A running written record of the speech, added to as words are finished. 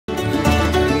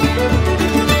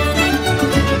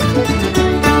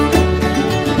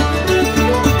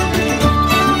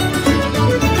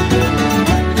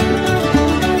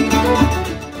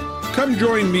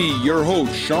me, your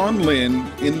host, Sean Lynn,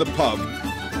 in the pub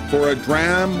for a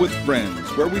Dram with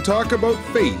Friends, where we talk about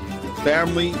faith,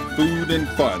 family, food, and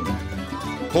fun.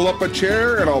 Pull up a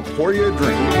chair and I'll pour you a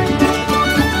drink.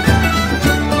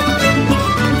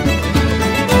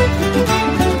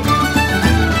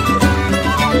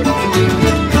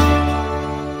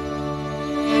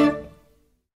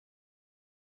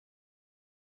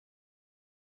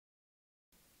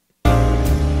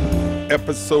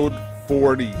 Episode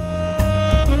 40.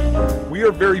 We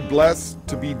are very blessed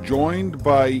to be joined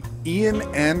by Ian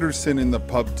Anderson in the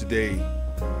pub today,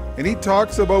 and he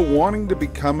talks about wanting to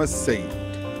become a saint.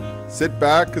 Sit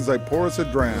back as I pour us a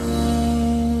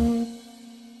dram.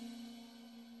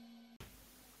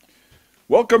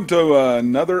 Welcome to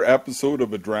another episode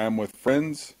of A Dram with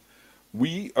Friends.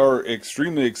 We are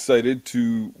extremely excited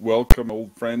to welcome an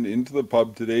old friend into the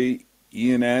pub today,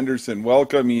 Ian Anderson.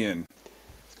 Welcome, Ian.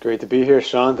 Great to be here,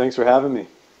 Sean. Thanks for having me.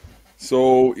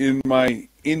 So in my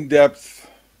in-depth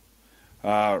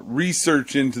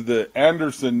research into the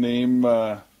Anderson name,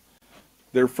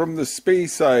 they're from the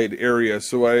Speyside area.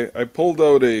 So I pulled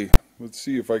out let's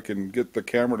see if I can get the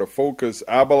camera to focus,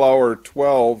 Aberlour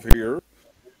 12 here,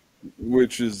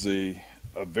 which is a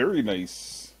very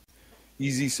nice,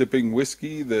 easy-sipping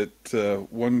whiskey that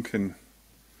one can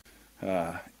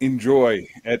enjoy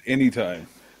at any time.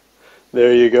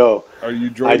 There you go. Are you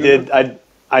joining?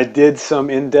 I did some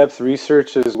in-depth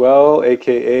research as well,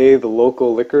 aka the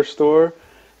local liquor store.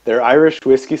 Their Irish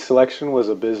whiskey selection was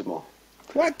abysmal.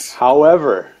 What?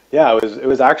 However, yeah, it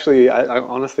was actually,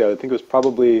 honestly, I would think it was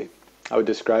probably, I would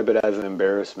describe it as an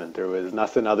embarrassment. There was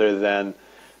nothing other than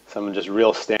some just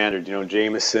real standard,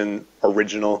 Jameson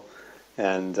original,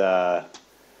 and there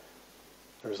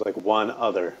was like one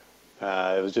other.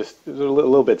 It was a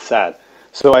little bit sad.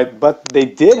 But they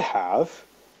did have,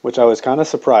 which I was kind of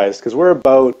surprised, because we're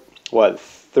about,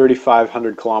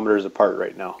 3,500 kilometers apart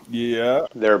right now. Yeah.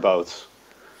 Thereabouts.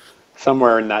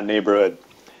 Somewhere in that neighborhood.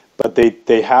 But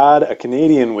they had a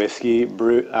Canadian whiskey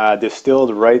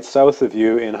distilled right south of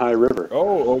you in High River.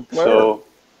 Oh, Claire. So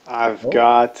I've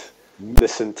got the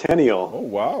Centennial. Oh,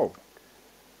 wow.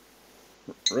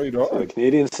 Right on. So the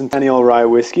Canadian Centennial rye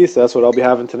whiskey, so that's what I'll be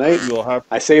having tonight.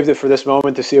 I saved it for this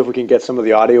moment to see if we can get some of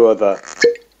the audio of the...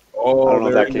 Oh, I don't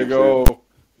know there if that you go.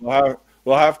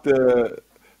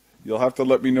 You'll have to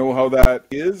let me know how that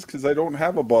is, because I don't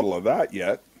have a bottle of that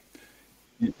yet.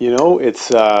 It's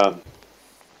a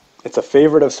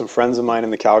favorite of some friends of mine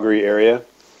in the Calgary area,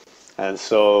 and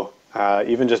so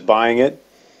even just buying it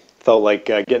felt like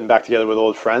getting back together with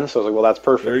old friends. So I was like, well, that's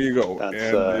perfect. There you go.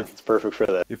 It's perfect for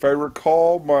that. If I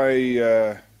recall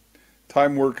my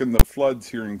time working the floods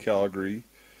here in Calgary,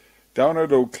 down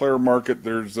at Eau Claire Market,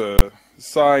 there's a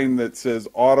sign that says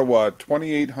Ottawa,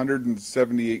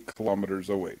 2,878 kilometers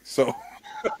away. So,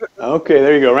 okay,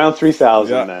 there you go. Around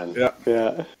 3,000 then.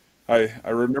 Yeah. I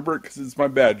remember it because it's my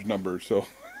badge number. So,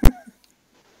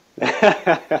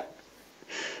 there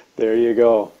you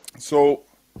go. So,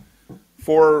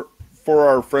 for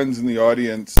our friends in the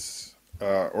audience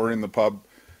or in the pub,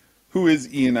 who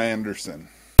is Ian Anderson?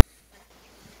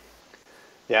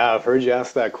 Yeah, I've heard you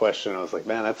ask that question. I was like,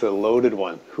 man, that's a loaded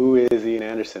one. Who is Ian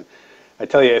Anderson? I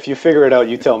tell you, if you figure it out,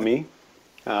 you tell me.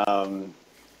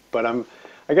 But I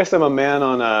guess I'm a man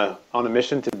on a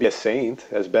mission to be a saint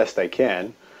as best I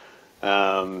can.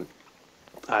 I'm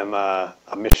a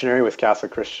missionary with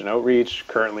Catholic Christian Outreach,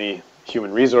 currently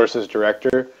Human Resources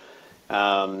Director.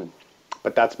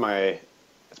 But that's my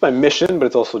mission, but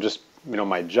it's also just,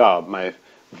 my job, my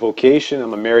vocation.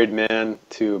 I'm a married man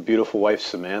to a beautiful wife,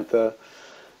 Samantha.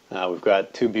 We've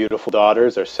got two beautiful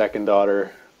daughters. Our second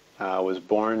daughter was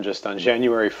born just on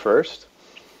January 1st.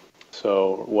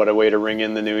 So what a way to ring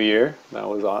in the new year. That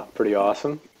was pretty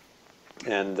awesome.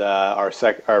 And our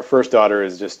first daughter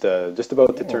is just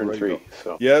about to turn 3.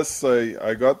 So yes,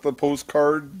 I got the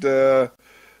postcard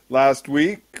last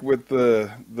week with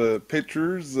the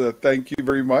pictures. Thank you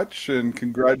very much and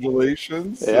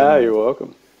congratulations. Yeah, you're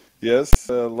welcome. Yes,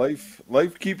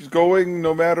 life keeps going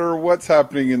no matter what's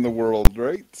happening in the world,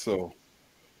 right? So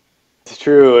it's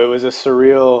true. It was a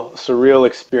surreal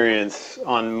experience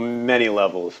on many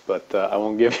levels, but I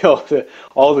won't give you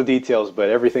all the details. But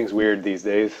everything's weird these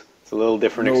days. It's a little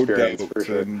different experience for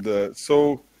sure. And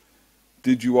so,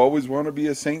 did you always want to be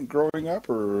a saint growing up,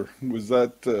 or was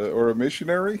that or a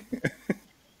missionary?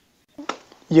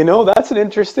 That's an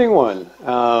interesting one.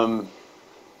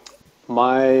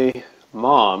 My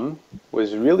mom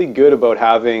was really good about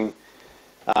having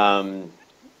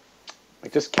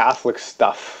just Catholic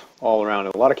stuff all around,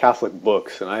 a lot of Catholic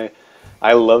books, and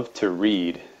I love to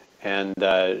read. And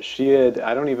she had,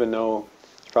 I don't even know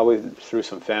probably through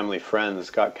some family friends,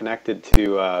 got connected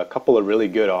to a couple of really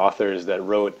good authors that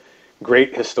wrote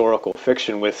great historical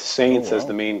fiction with Oh, saints as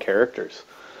the wow. main characters.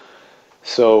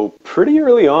 So pretty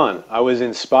early on, I was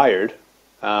inspired.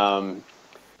 Um,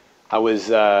 I was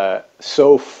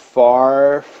so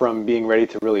far from being ready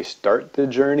to really start the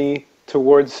journey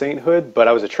towards sainthood, but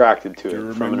I was attracted to Do you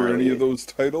it from an remember early any of age. those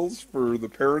titles for the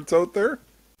parents out there?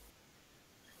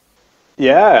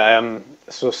 Yeah,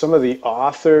 so some of the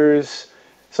authors,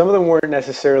 some of them weren't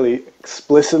necessarily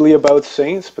explicitly about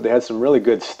saints, but they had some really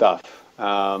good stuff.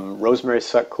 Rosemary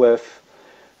Sutcliffe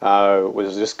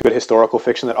was just good historical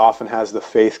fiction that often has the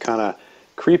faith kind of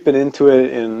creeping into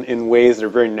it in ways that are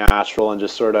very natural and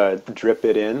just sort of drip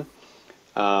it in,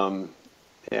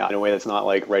 yeah, in a way that's not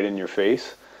like right in your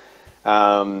face.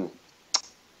 Um,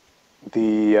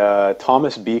 the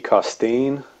Thomas B.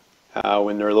 Costain,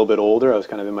 when they're a little bit older, I was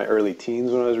kind of in my early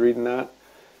teens when I was reading that.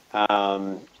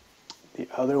 Um, the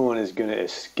other one is going to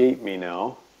escape me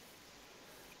now.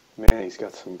 Man, he's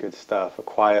got some good stuff. A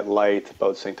Quiet Light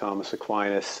about St. Thomas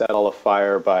Aquinas, Set All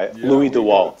Afire by Yeah, Louis de we got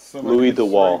Wall. some of Louis de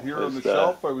his right Wall here on is the the,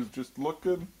 shelf. I was just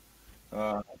looking.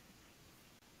 Uh,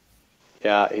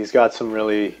 yeah, he's got some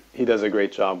really, he does a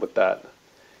great job with that.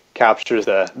 Captures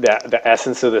the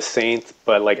essence of the saint,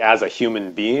 but like as a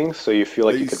human being, so you feel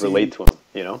like you could relate Lacey, to him,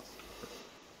 you know?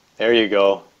 There you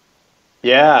go.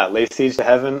 Yeah, Lay Siege to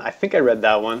Heaven. I think I read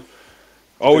that one. It's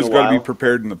been a always got to be while.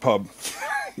 prepared in the pub.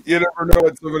 You never know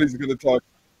what somebody's going to talk.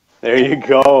 There you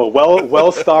go.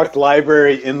 Well stocked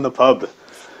library in the pub.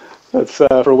 That's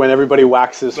for when everybody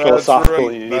waxes That's philosophical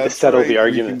right. and you need to That's settle the right.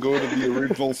 We can argument. go to the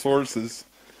original sources.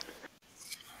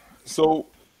 So,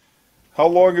 how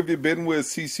long have you been with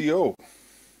CCO?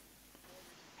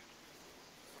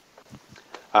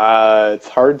 It's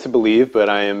hard to believe, but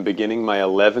I am beginning my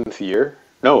 11th year.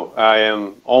 No, I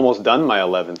am almost done my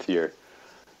 11th year.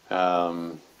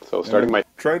 So And starting I'm my,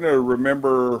 trying to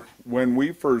remember when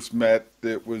we first met.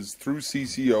 It was through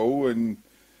CCO, and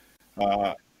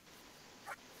uh,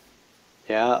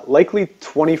 yeah, likely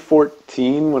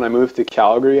 2014 when I moved to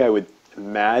Calgary, I would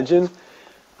imagine.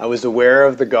 I was aware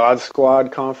of the God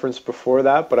Squad conference before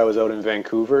that, but I was out in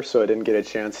Vancouver, so I didn't get a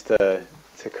chance to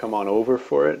come on over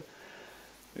for it.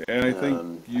 I think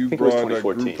I you think it was brought a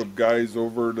group 2014. of guys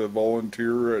over to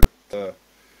volunteer at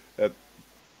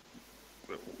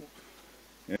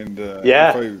and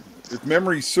Yeah, if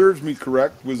memory serves me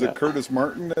correct, was it yeah. Curtis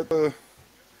Martin at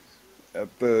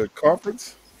the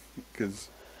conference? Because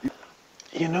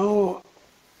You know,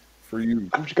 for you,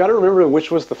 I've got to remember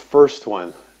which was the first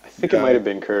one. I think it might yeah, have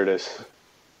been Curtis.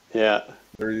 Yeah,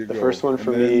 there you the go. first one And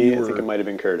for then you me, I think it were might have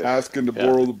been Curtis. asking to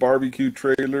Yeah. borrow the barbecue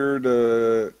trailer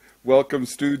to welcome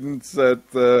students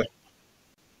at the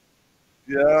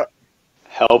yeah,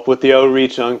 Help with the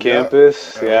outreach on yeah.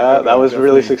 campus. We Yeah, that gotta was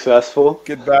really definitely successful.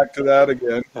 get back to that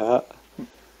again. Yeah.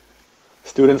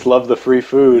 Students love the free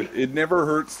food. It never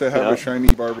hurts to have a Yeah. shiny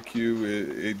barbecue.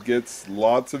 It gets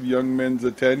lots of young men's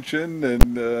attention,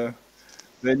 and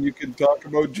then you can talk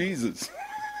about Jesus.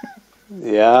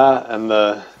 Yeah, and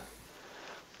the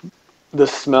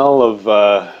smell of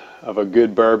a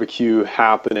good barbecue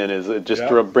happening is it just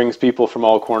Yeah, brings people from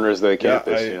all corners of the yeah.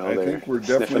 campus, you know, I they're think we're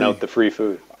sniffing out definitely. the free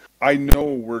food. I know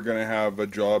we're going to have a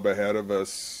job ahead of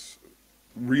us,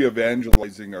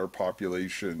 re-evangelizing our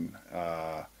population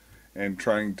and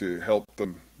trying to help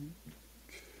them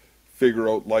figure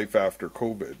out life after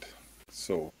COVID.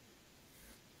 So,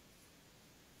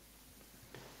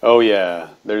 Oh yeah,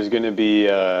 there's going to be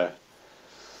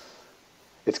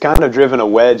it's kind of driven a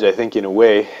wedge, I think, in a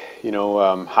way, you know,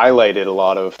 highlighted a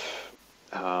lot of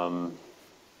um,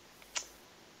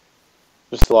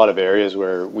 just a lot of areas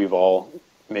where we've all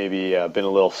maybe been a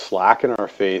little slack in our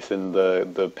faith, and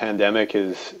the pandemic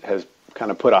has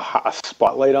kind of put a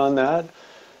spotlight on that,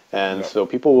 and yeah. so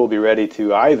people will be ready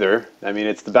to either, I mean,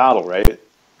 it's the battle, right?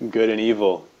 Good and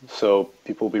evil. So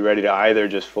people will be ready to either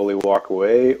just fully walk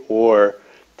away or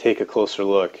take a closer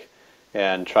look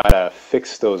and try to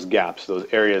fix those gaps, those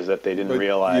areas that they didn't But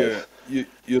realize you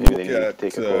maybe they look needed to at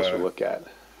take a closer look at.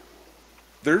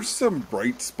 there's some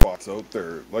bright spots out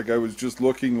there. Like I was just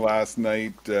looking last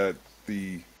night at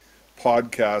the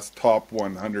podcast top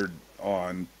 100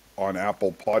 on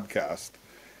Apple Podcast,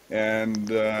 and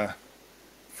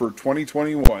for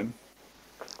 2021,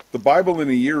 the Bible in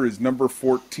a Year is number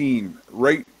 14,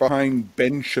 right behind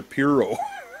Ben Shapiro,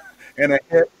 and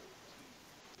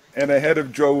ahead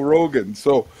of Joe Rogan.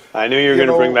 So, I knew you were you going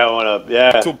to bring know, that one up.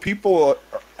 Yeah. so people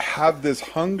have this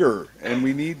hunger, and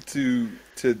we need to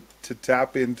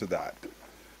tap into that.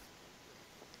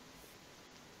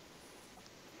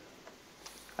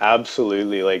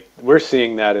 Absolutely. Like we're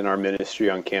seeing that in our ministry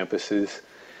on campuses.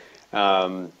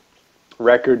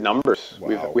 Record numbers.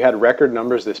 Wow. We had record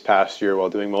numbers this past year while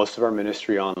doing most of our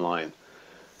ministry online.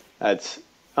 That's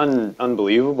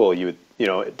unbelievable.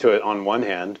 On one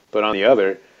hand, but on the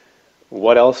other,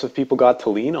 what else have people got to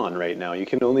lean on right now? You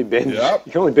can only binge. Yep.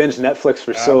 You can only binge Netflix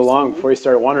for so long Absolutely. before you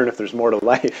start wondering if there's more to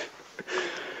life.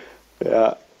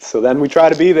 Yeah. So then we try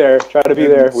to be there. Try to be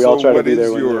And there. We all so try to what be there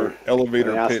is when your they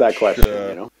elevator ask that pitch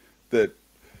question. that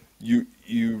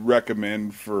you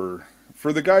recommend for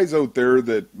the guys out there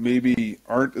that maybe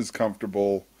aren't as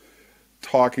comfortable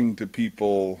talking to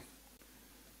people?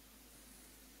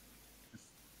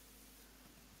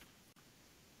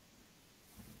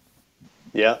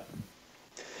 Yeah.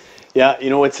 Yeah.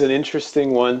 It's an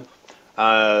interesting one.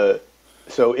 Uh,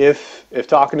 so if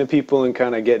talking to people and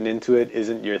kind of getting into it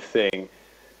isn't your thing,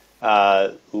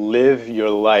 live your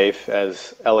life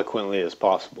as eloquently as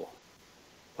possible.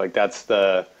 Like that's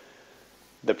the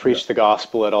Yeah. preach the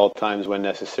gospel at all times when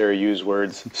necessary. Use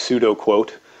words. Pseudo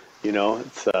quote.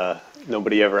 It's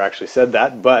nobody ever actually said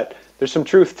that, but there's some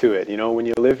truth to it. When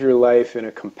you live your life in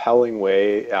a compelling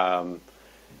way,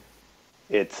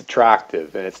 it's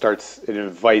attractive and it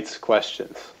invites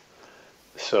questions.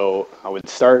 So I would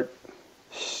start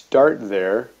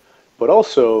there, but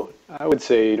also I would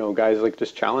say, guys, like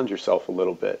just challenge yourself a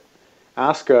little bit.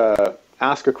 Ask a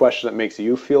question that makes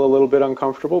you feel a little bit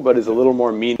uncomfortable, but is a little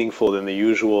more meaningful than the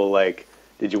usual, like,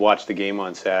 did you watch the game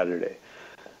on Saturday?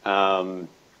 Um,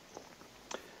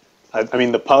 I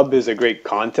mean, the pub is a great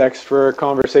context for a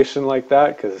conversation like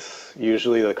that because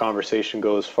usually the conversation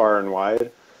goes far and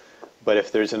wide. But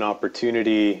if there's an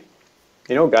opportunity,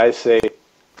 guys say,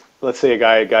 let's say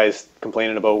a guy's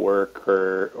complaining about work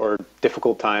or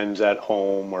difficult times at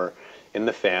home or in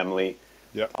the family,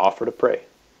 Yeah. offer to pray.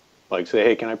 Like say,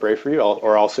 hey, can I pray for you?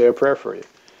 I'll say a prayer for you.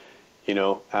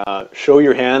 Show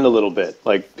your hand a little bit.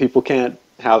 Like people can't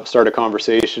start a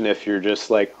conversation if you're just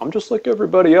like, I'm just like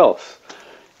everybody else.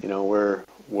 We're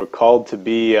called to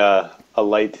be a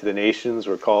light to the nations.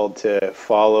 We're called to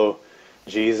follow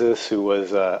Jesus, who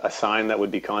was a sign that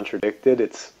would be contradicted.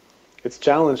 It's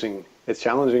challenging. It's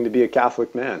challenging to be a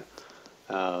Catholic man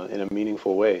in a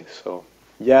meaningful way. So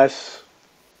yes,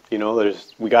 we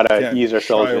got to Can't ease shy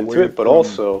ourselves into away it, but from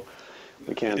also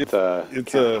we can't if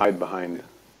it's can't a hide behind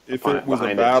if it was a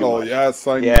behind it too battle, much. yeah,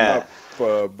 sign me Yeah,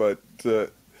 up. But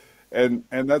and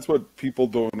that's what people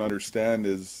don't understand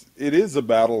is it is a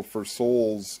battle for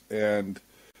souls, and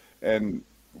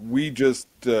we just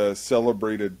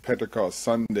celebrated Pentecost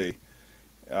Sunday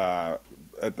uh,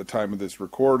 at the time of this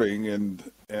recording, and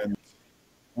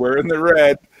we're in the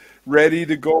red, ready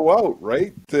to go out,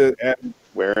 right? And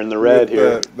wearing the red with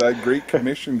here. that great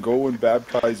commission, go and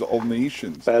baptize all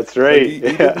nations. That's Like right. he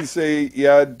Yeah, didn't say,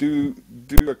 yeah, do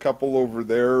a couple over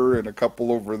there and a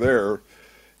couple over there.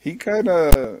 He kind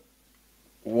of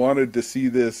wanted to see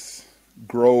this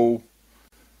grow.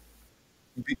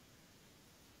 Be-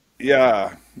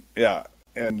 Yeah, yeah,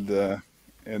 and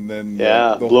then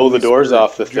yeah. the Blow the Holy doors Spirit.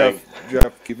 off the thing.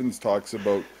 Jeff Givens talks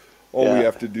about all we Yeah,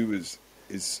 have to do is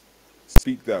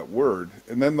speak that word,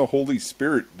 and then the Holy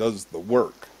Spirit does the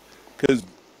work, because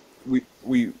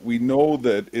we know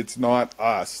that it's not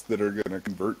us that are going to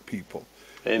convert people.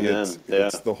 amen. It's Yeah,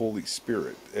 the Holy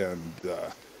Spirit, and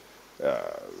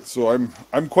so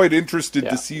I'm quite interested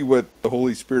to yeah. see what the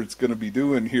Holy Spirit's going to be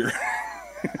doing here.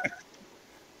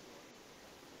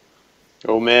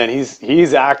 Oh man,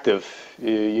 he's active.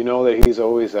 You know that he's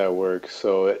always at work,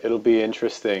 so it'll be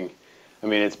interesting. I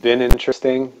mean, it's been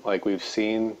interesting, like we've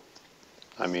seen.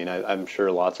 I mean, I'm sure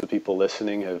lots of people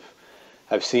listening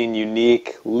have seen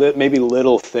unique, maybe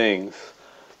little things,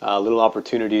 little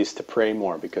opportunities to pray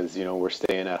more because we're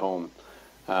staying at home.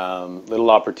 Little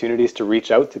opportunities to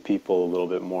reach out to people a little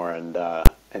bit more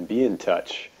and be in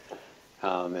touch.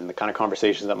 And the kind of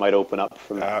conversations that might open up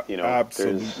from that. There's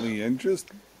Absolutely, and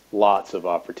just lots of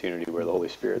opportunity where the Holy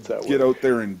Spirit's at get work. out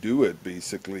there and do it.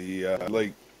 Basically,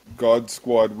 like God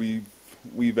Squad,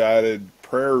 we've added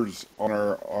prayers on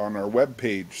our web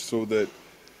page so that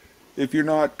if you're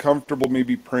not comfortable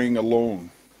maybe praying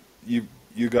alone, you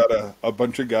got a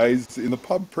bunch of guys in the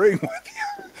pub praying with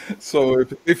you. So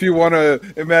if you want to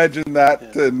imagine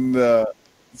that, and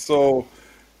so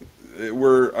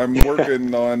I'm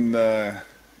working on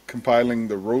compiling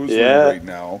the rosary Yeah, right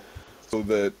now, so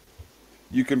that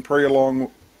you can pray along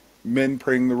men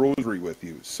praying the rosary with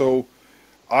you. So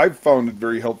I've found it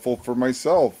very helpful for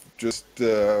myself, just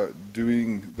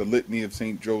doing the Litany of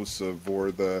Saint Joseph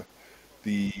or the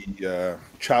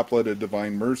Chaplet of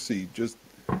Divine Mercy. Just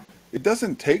it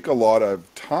doesn't take a lot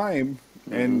of time,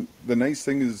 hmm and the nice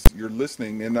thing is you're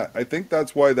listening, and I think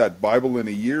that's why that Bible in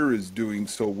a Year is doing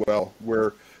so well,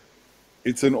 where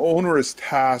it's an onerous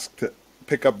task to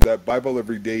pick up that Bible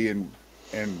every day and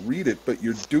read it, but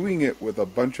you're doing it with a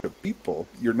bunch of people.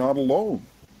 You're not alone.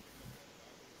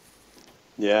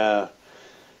 Yeah.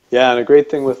 Yeah, and a great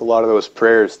thing with a lot of those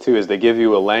prayers too is they give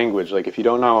you a language. Like if you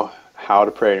don't know how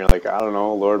to pray and you're like, I don't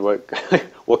know, Lord, what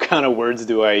what kind of words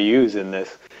do I use in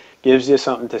this? Gives you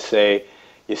something to say.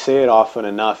 You say it often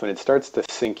enough and it starts to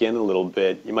sink in a little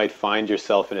bit. You might find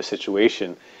yourself in a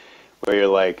situation where you're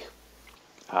like,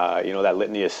 that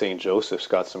litany of St. Joseph's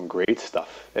got some great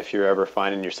stuff. If you're ever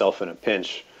finding yourself in a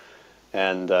pinch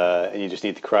and you just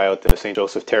need to cry out to St.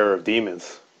 Joseph, terror of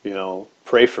demons,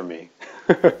 pray for me.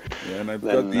 Yeah, and I've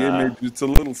got Then, the image. It's a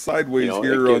little sideways it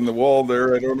here on gives, the wall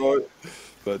there. I don't know,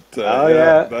 but oh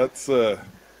yeah, yeah,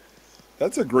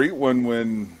 that's a great one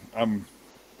when I'm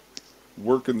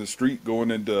working the street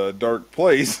going into a dark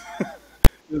place.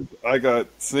 I got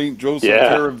Saint Joseph, yeah,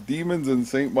 Terror of Demons, and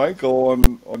Saint Michael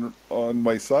on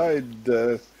my side.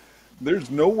 There's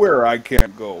nowhere I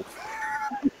can't go.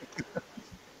 That's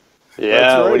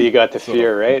yeah. What do right. you got to So,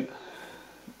 fear, right?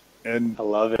 and I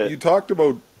love you it. talked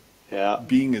about Yeah,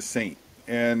 being a saint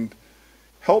and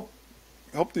help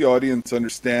the audience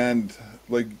understand,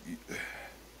 like,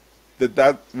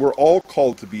 that we're all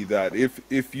called to be that.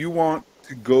 If you want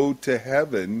to go to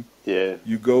heaven, yeah,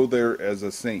 you go there as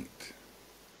a saint.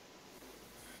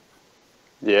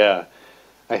 yeah.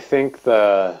 I think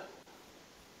the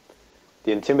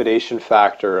intimidation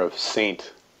factor of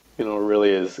saint,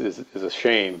 really is a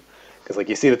shame because like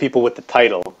you see the people with the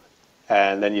title,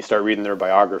 and then you start reading their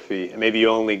biography, and maybe you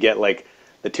only get like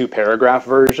the 2 paragraph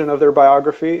version of their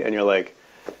biography, and you're like,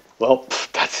 well,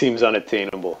 that seems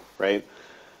unattainable, right?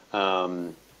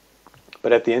 Um,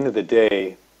 but at the end of the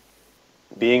day,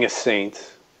 being a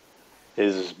saint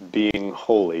is being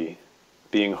holy.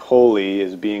 Being holy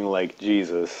is being like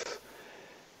Jesus.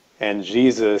 And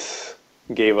Jesus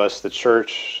gave us the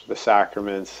church, the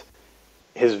sacraments,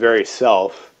 his very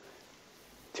self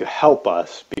to help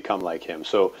us become like him.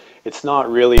 So it's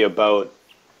not really about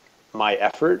my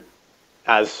effort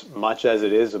as much as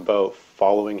it is about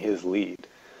following his lead.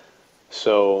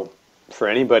 So for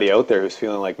anybody out there who's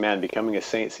feeling like, man, becoming a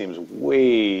saint seems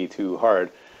way too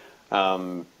hard,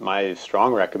 my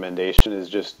strong recommendation is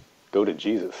just go to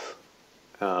Jesus.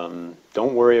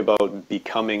 Don't worry about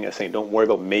becoming a saint. Don't worry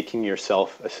about making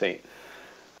yourself a saint.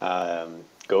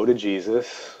 Go to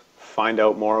Jesus, find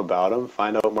out more about him,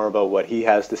 find out more about what he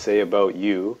has to say about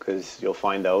you, because you'll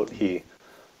find out he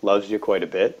loves you quite a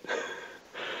bit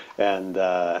and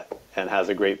has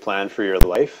a great plan for your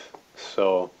life.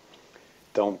 So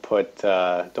don't put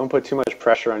too much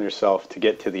pressure on yourself to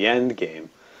get to the end game.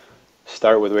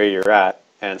 Start with where you're at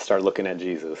and start looking at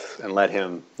Jesus and let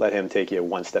him take you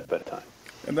one step at a time.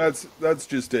 And that's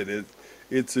just it.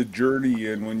 It's a journey.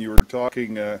 And when you were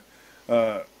talking,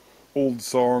 old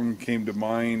song came to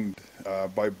mind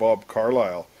by Bob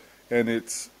Carlyle, and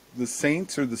it's the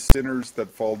saints are the sinners that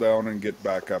fall down and get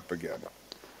back up again.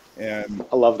 And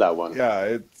I love that one.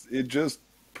 yeah, it just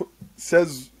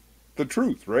says the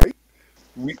truth, right?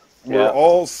 We're Yeah.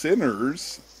 all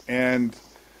sinners, and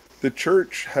the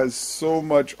church has so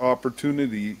much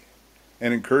opportunity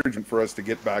and encouragement for us to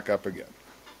get back up again.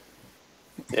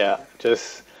 Yeah,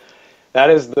 just that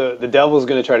is the devil's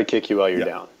going to try to kick you while you're Yeah.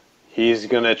 down. He's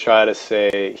going to try to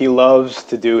say he loves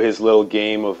to do his little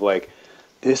game of like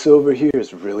this over here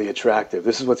is really attractive.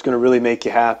 This is what's going to really make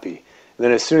you happy. And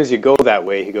then as soon as you go that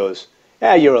way, he goes,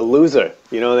 "Yeah, you're a loser."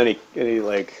 Then he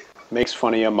like makes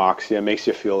fun of you, mocks you, makes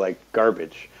you feel like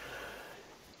garbage.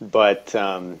 But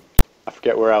I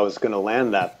forget where I was going to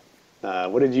land that.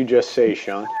 What did you just say,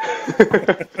 Sean?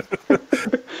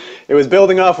 It was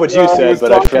building off what you I said, was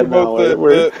but I talking forget now about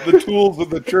where the tools of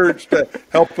the church to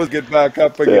help us get back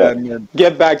up to again. And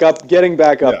get back up, getting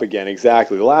back yeah, up again.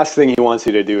 Exactly. The last thing he wants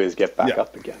you to do is get back yeah,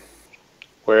 up again.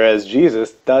 Whereas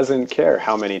Jesus doesn't care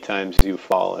how many times you've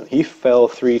fallen. He fell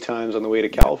 3 times on the way to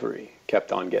yeah. Calvary,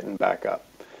 kept on getting back up.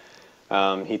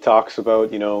 He talks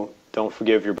about, don't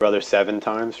forgive your brother 7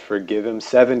 times, forgive him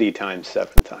 70 times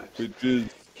 7 times. Which is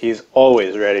He's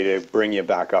always ready to bring you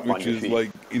back up on which your is feet.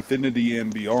 like infinity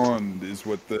and beyond is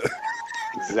what the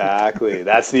Exactly.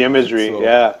 That's the imagery. so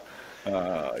Yeah.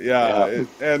 yeah, Yeah.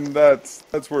 and that's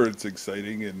where it's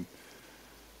exciting. And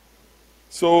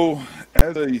so,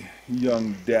 as a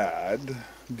young dad,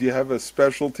 do you have a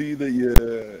specialty that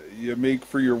you make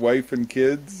for your wife and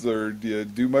kids, or do you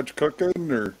do much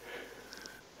cooking, or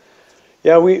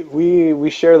Yeah, we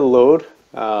share the load.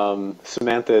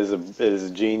 Samantha is a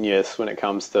genius when it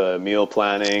comes to meal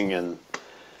planning and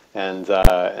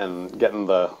getting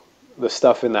the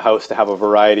stuff in the house to have a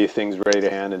variety of things ready to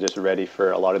hand and just ready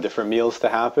for a lot of different meals to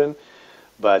happen.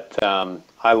 But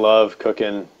I love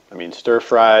cooking. I mean, stir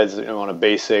fries, on a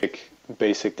basic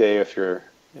day if you're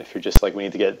just like we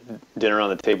need to get dinner on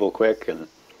the table quick. And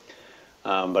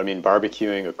but I mean,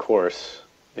 barbecuing, of course,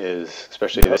 is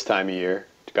especially Yep. this time of year.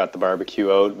 Got the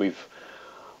barbecue out. We've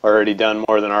already done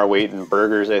more than our weight in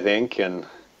burgers, I think, and a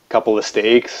couple of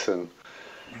steaks, and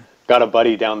got a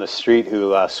buddy down the street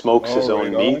who smokes Oh, his right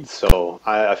own meat. on. So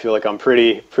I feel like I'm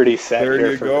pretty set There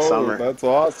here you for the go. summer. That's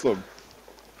awesome.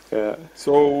 Yeah.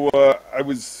 So I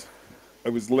was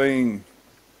laying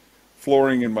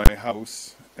flooring in my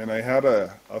house, and I had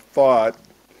a thought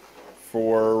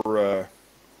for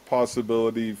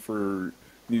possibility for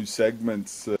new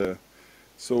segments.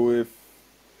 So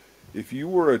if you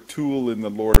were a tool in the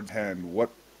Lord's hand, what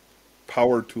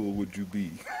power tool would you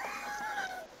be?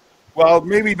 Well,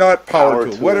 maybe not power Power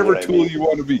tool, tool whatever would I tool be? you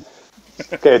want to be.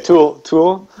 Okay,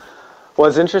 tool. Well,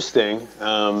 it's interesting.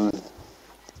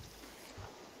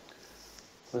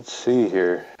 Let's see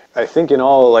here. I think in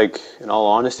all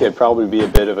honesty, I'd probably be a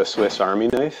bit of a Swiss Army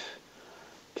knife.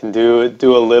 Can do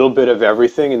a little bit of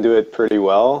everything and do it pretty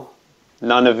well.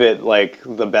 None of it like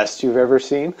the best you've ever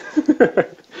seen.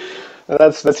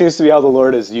 That seems to be how the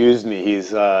Lord has used me.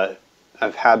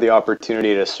 I've had the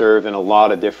opportunity to serve in a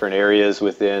lot of different areas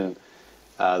within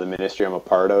the ministry I'm a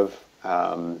part of.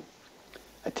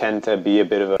 I tend to be a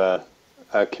bit of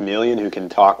a chameleon who can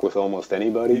talk with almost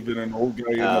anybody. Even an old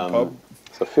guy in the pub. Um,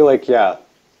 so I feel like, yeah,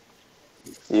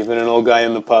 even an old guy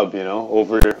in the pub,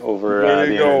 over There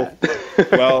you the go.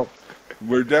 internet. Well,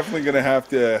 we're definitely going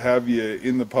to have you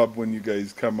in the pub when you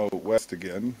guys come out west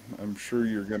again. I'm sure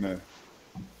you're going to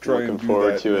try Looking and do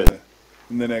forward that to it.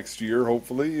 in the next year,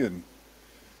 hopefully. And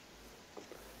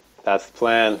That's the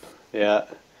plan. Yeah.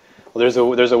 Well,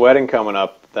 there's a wedding coming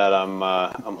up that I'm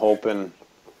hoping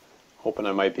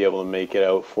I might be able to make it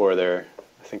out for there.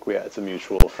 I think it's a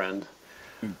mutual friend.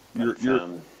 you're But you're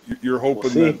you're we'll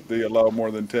hoping see. that they allow more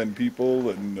than 10 people,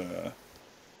 and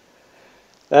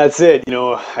That's it.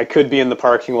 I could be in the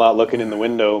parking lot looking in the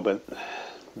window, but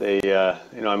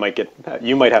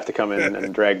you might have to come in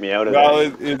and drag me out of well,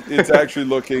 there. it's actually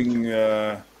looking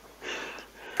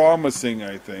promising.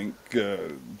 I think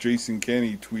Jason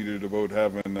Kenny tweeted about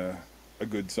having a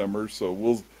good summer, so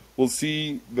we'll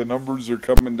see. The numbers are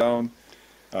coming down.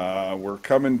 We're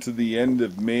coming to the end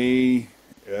of May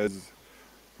as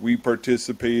we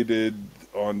participated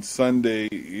on Sunday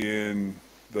in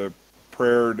the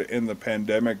prayer to end the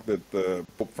pandemic that the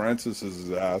Pope Francis has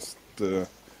asked, and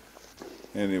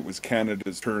it was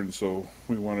Canada's turn, so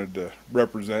we wanted to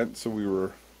represent. So we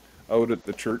were out at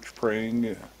the church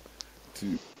praying to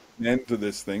an end to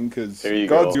this thing because There you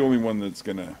God's go. the only one that's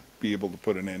going to be able to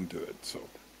put an end to it. So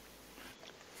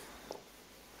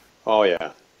Oh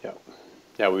yeah, yeah,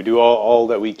 yeah. We do all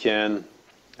that we can,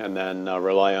 and then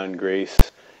rely on grace.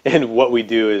 And what we can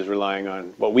do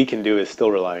is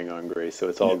still relying on grace. So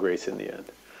it's all yeah. grace in the end.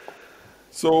 Yeah.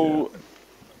 So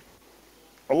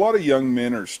a lot of young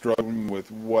men are struggling with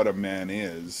what a man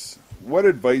is. What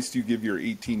advice do you give your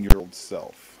 18-year-old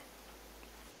self?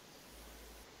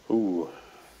 Ooh,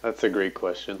 that's a great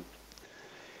question.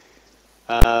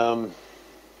 Um,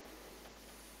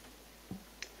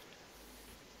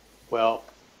 well,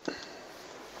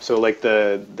 so like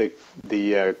the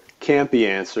campy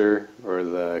answer or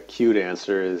the cute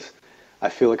answer is, I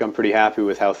feel like I'm pretty happy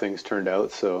with how things turned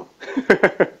out. So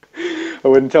I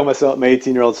wouldn't tell my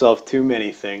 18-year-old self too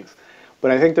many things,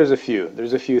 but I think there's a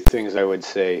few things I would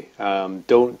say.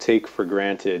 Don't take for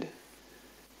granted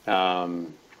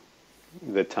um,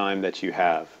 the time that you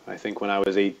have. I think when I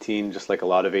was 18, just like a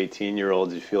lot of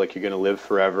 18-year-olds, you feel like you're going to live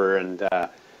forever, and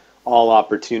all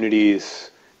opportunities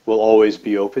will always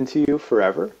be open to you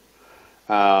forever.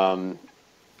 Um,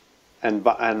 and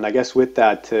I guess with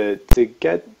that, to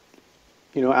get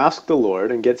ask the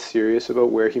Lord and get serious about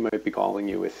where He might be calling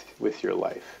you with your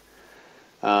life,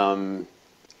 um,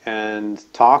 and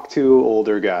talk to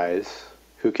older guys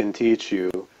who can teach you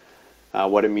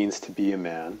what it means to be a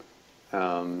man.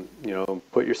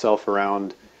 Put yourself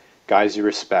around guys you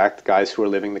respect, guys who are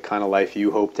living the kind of life you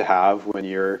hope to have when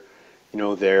you're,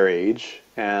 their age,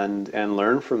 and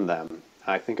learn from them.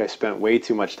 I think I spent way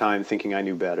too much time thinking I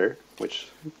knew better, which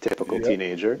typical Yep.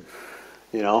 teenager,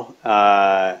 you know.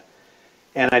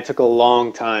 And I took a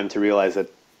long time to realize that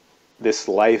this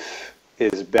life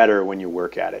is better when you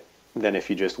work at it than if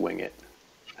you just wing it.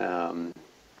 Um,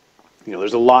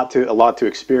 there's a lot to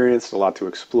experience, a lot to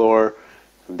explore.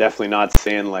 I'm definitely not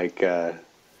saying like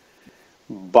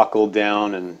buckle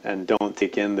down and don't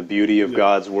take in the beauty of Yeah.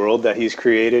 God's world that He's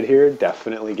created here.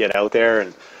 Definitely get out there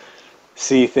and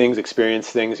see things, experience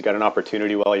things. You got an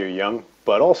opportunity while you're young,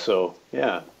 but also,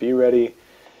 yeah, be ready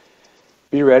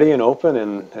be ready and open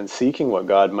and seeking what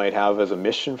God might have as a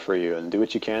mission for you, and do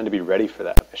what you can to be ready for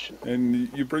that mission.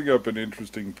 And you bring up an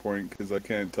interesting point, because I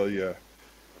can't tell you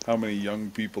how many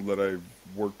young people that I've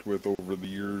worked with over the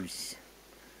years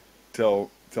tell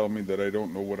me that I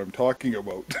don't know what I'm talking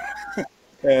about.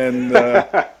 and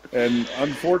and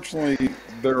unfortunately,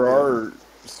 there are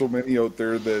so many out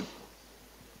there that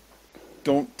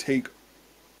don't take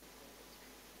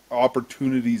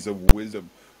opportunities of wisdom.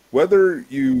 Whether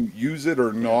you use it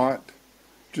or not,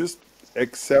 just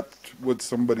accept what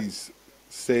somebody's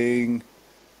saying,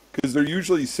 because they're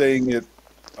usually saying it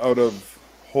out of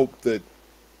hope that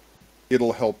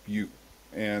it'll help you.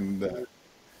 And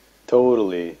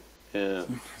Totally. Yeah.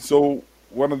 so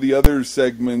one of the other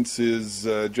segments is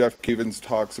Jeff Cavins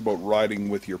talks about riding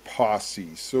with your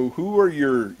posse. So who are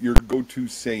your go-to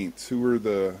saints? Who are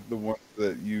the ones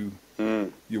that you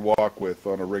walk with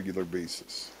on a regular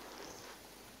basis?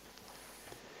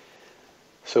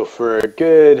 So for a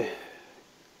good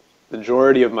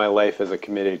majority of my life as a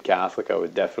committed Catholic, I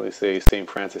would definitely say St.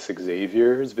 Francis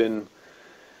Xavier has been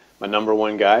my number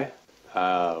one guy.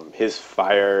 His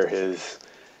fire, his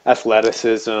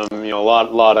athleticism, a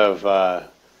lot of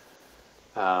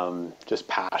just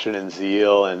passion and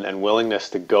zeal and willingness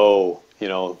to go,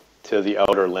 to the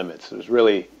outer limits.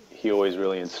 He always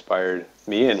really inspired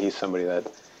me, and he's somebody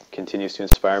that continues to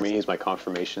inspire me. He's my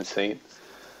confirmation saint.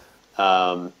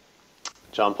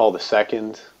 John Paul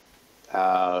II,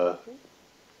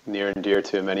 near and dear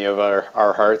to many of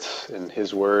our hearts, and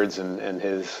his words and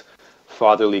his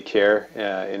fatherly care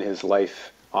in his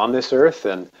life on this earth,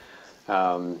 and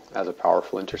as a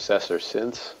powerful intercessor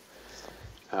since.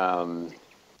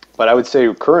 But I would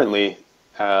say currently,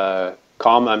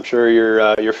 I'm sure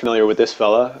you're familiar with this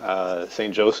fella,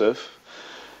 Saint Joseph,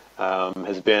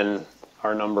 has been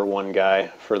our number one guy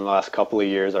for the last couple of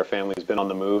years. Our family's been on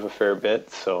the move a fair bit,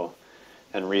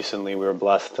 and recently we were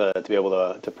blessed to be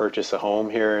able to purchase a home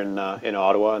here in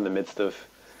Ottawa in the midst of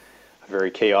a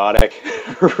very chaotic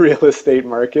real estate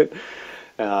market.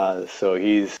 So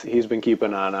he's been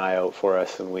keeping an eye out for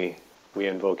us, and we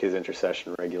invoke his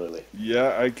intercession regularly.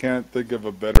 Yeah, I can't think of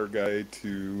a better guy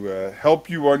to help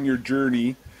you on your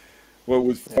journey. What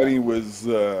was funny was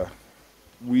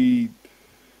we,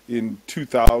 in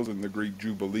 2000, the Great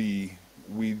Jubilee,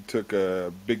 we took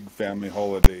a big family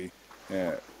holiday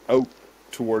out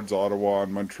towards Ottawa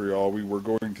and Montreal. We were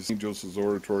going to St. Joseph's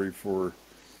Oratory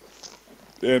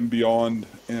and beyond.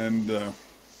 And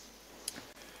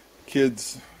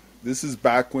kids, this is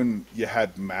back when you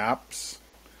had maps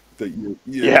that you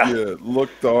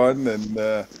looked on,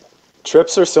 and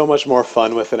trips are so much more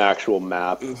fun with an actual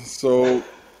map. So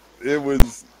it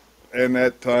was, and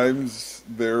at times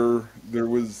there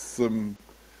was some,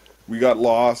 we got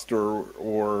lost,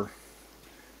 or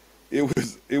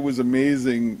it was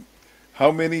amazing how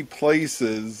many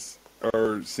places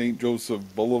are St. Joseph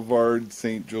Boulevard,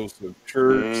 St. Joseph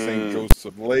Church, St.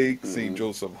 Joseph Lake, St.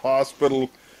 Joseph Hospital.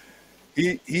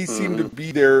 He seemed to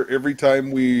be there every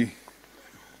time we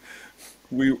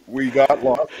got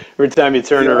lost. Every time you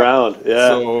turn around, yeah.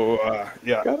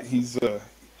 So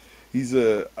he's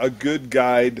a good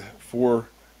guide for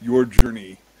your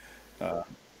journey.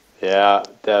 Yeah,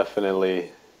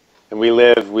 definitely. And we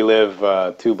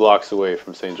live 2 blocks away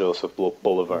from St. Joseph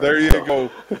Boulevard. There you go.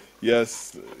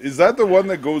 Yes. Is that the one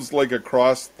that goes like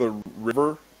across the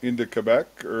river into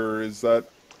Quebec, or is that?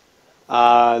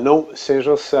 No, St.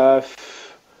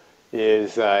 Joseph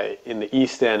is in the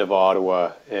east end of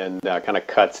Ottawa, and kind of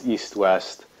cuts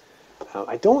east-west.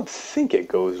 I don't think it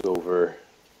goes over.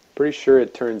 Pretty sure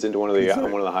it turns into one of the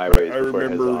highways. I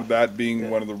remember that being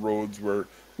one of the roads where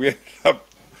we ended up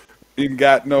in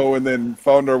Gatineau and then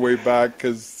found our way back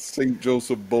because St.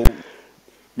 Joseph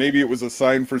maybe it was a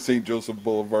sign for St. Joseph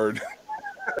Boulevard.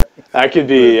 That could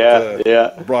be,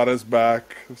 yeah. Brought us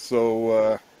back.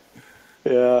 So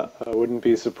yeah, I wouldn't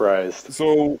be surprised.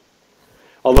 So,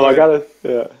 although I gotta,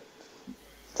 yeah.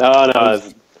 No,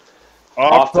 it's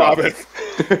off topic.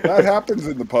 That happens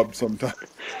in the pub sometimes.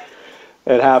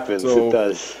 It happens. So, it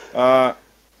does.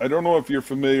 I don't know if you're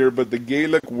familiar, but the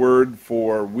Gaelic word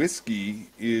for whiskey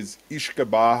is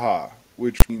Ishkabaha,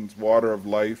 which means water of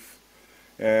life.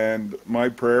 And my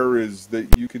prayer is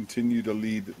that you continue to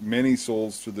lead many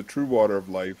souls to the true water of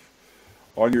life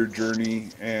on your journey.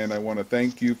 And I want to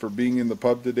thank you for being in the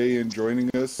pub today and joining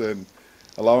us and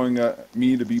allowing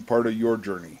me to be part of your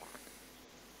journey.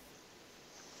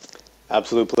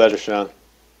 Absolute pleasure, Sean.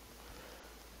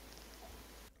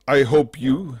 I hope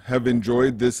you have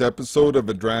enjoyed this episode of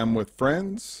A Dram with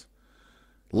Friends.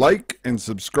 Like and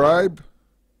subscribe.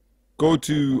 Go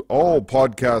to all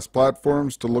podcast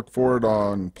platforms to look for it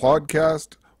on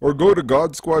podcast or go to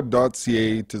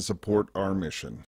godsquad.ca to support our mission.